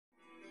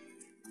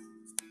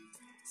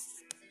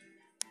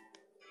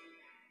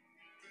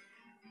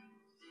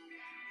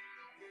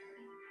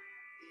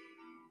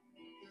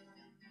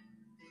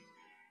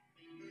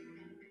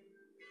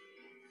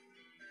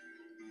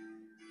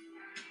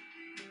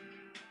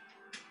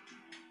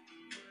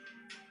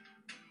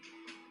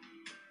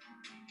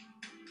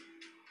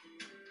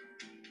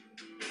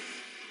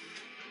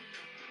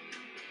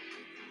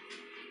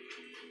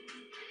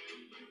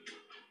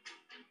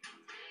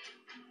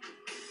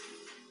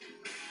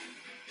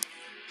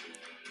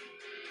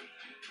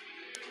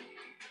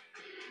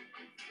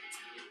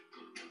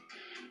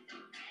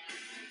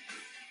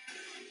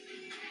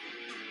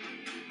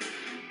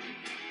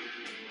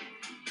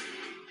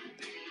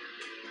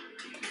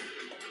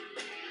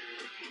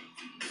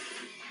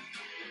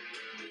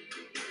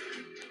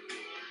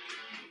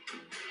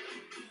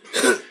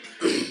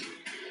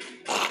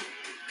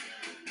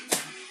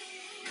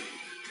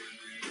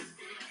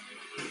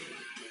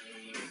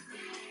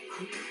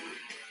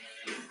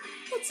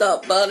What's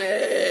up,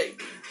 buddy?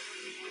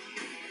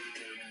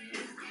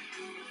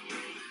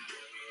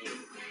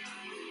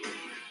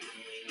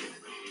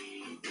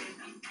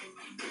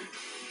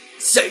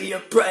 Say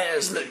your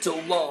prayers, little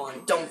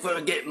one. Don't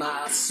forget,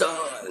 my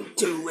son,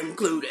 to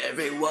include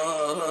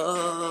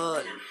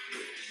everyone.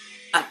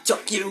 I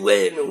tuck you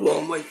in,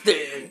 warm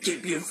within,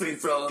 keep you free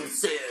from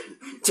sin,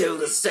 till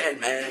the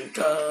Sandman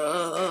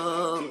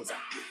comes.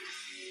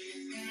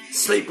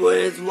 Sleep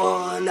with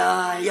one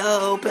eye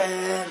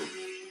open,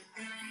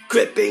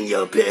 gripping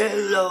your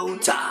pillow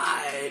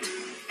tight.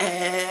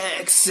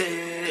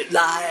 Exit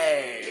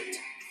light,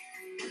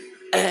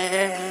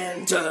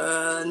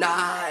 enter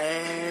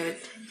night.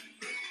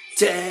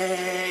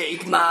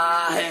 Take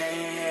my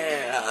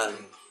hand,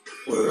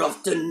 we're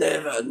off to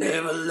never,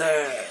 never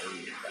land.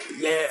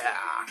 Yeah.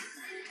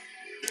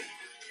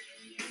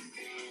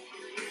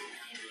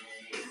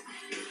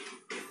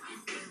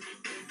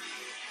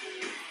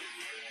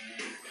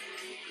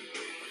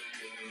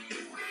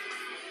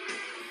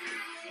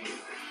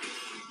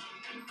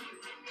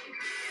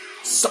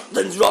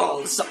 Something's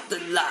wrong,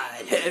 something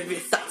light, heavy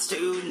thoughts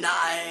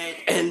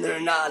tonight, and they're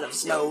not of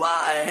Snow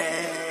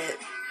White.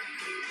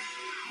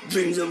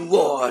 Dreams of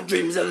war,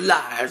 dreams of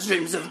liars,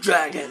 dreams of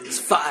dragons,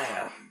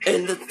 fire,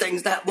 and the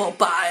things that will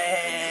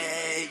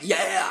bite,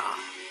 yeah.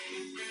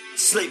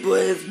 Sleep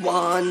with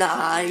one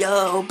eye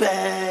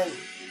open,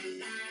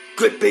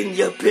 gripping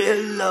your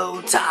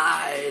pillow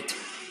tight.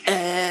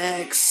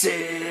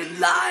 Exit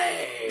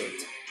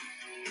light,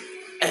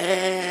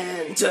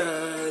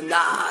 enter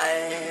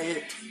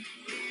night.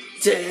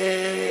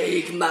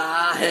 Take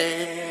my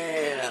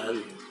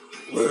hand,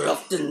 we're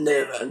off to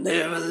never,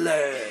 never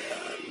land.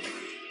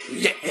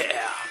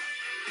 Yeah.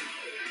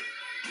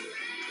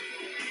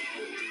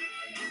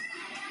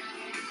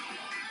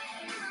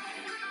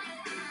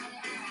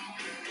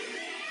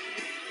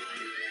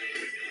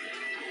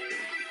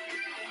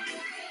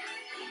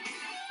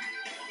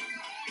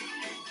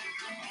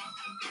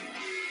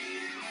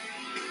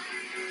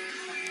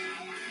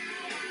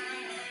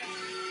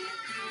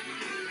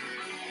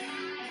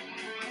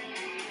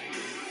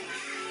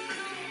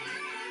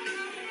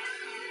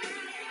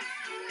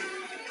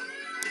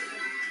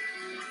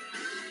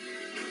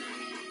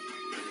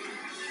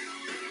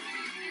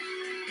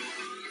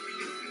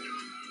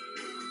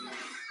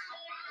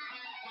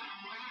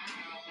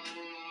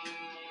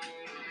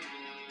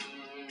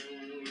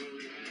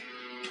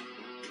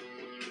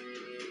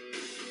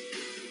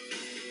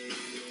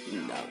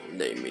 Now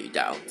lay me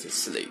down to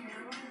sleep.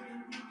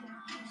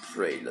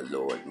 Pray the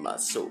Lord my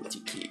soul to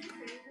keep.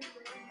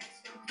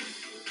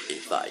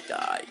 If I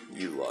die,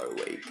 you are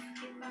awake.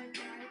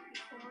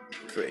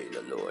 Pray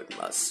the Lord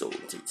my soul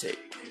to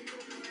take.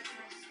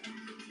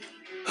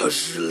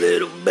 Hush,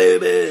 little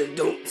baby,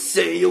 don't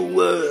say a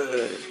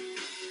word,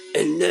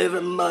 and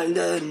never mind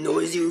the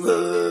noise you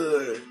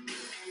heard.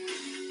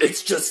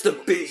 It's just a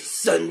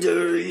piece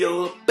under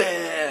your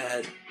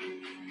bed,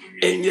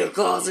 in your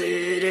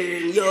closet,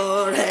 in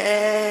your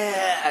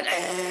head.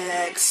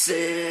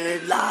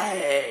 Exit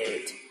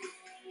light,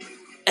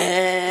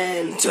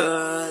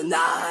 enter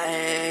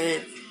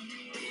night.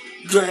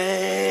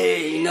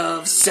 Grain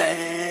of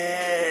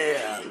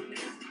sand.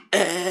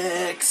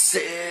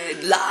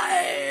 Exit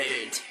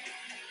light,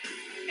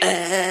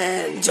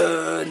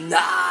 enter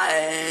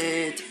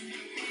night.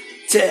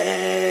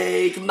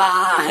 Take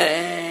my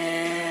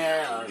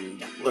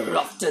hand, we're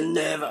off to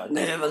never,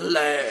 never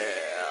land.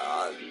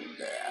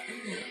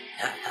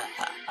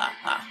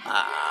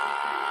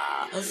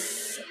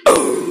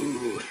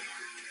 Oh,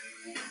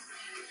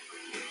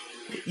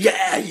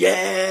 yeah,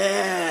 yeah.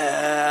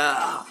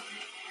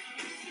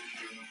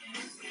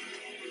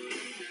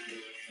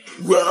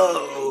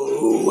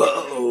 Whoa,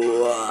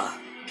 whoa,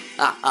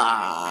 ha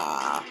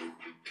ha.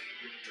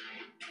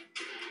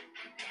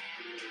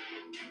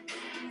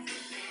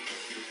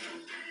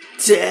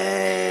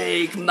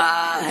 Take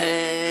my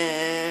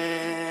hand.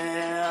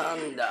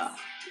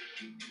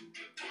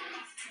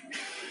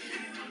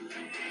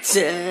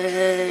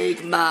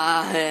 Take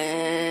my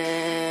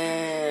hand,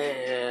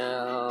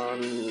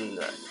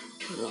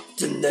 up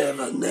to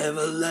never,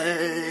 never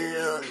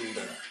land.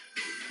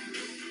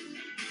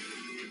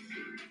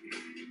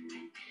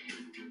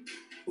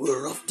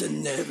 We're off to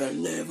never,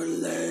 never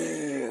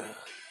land.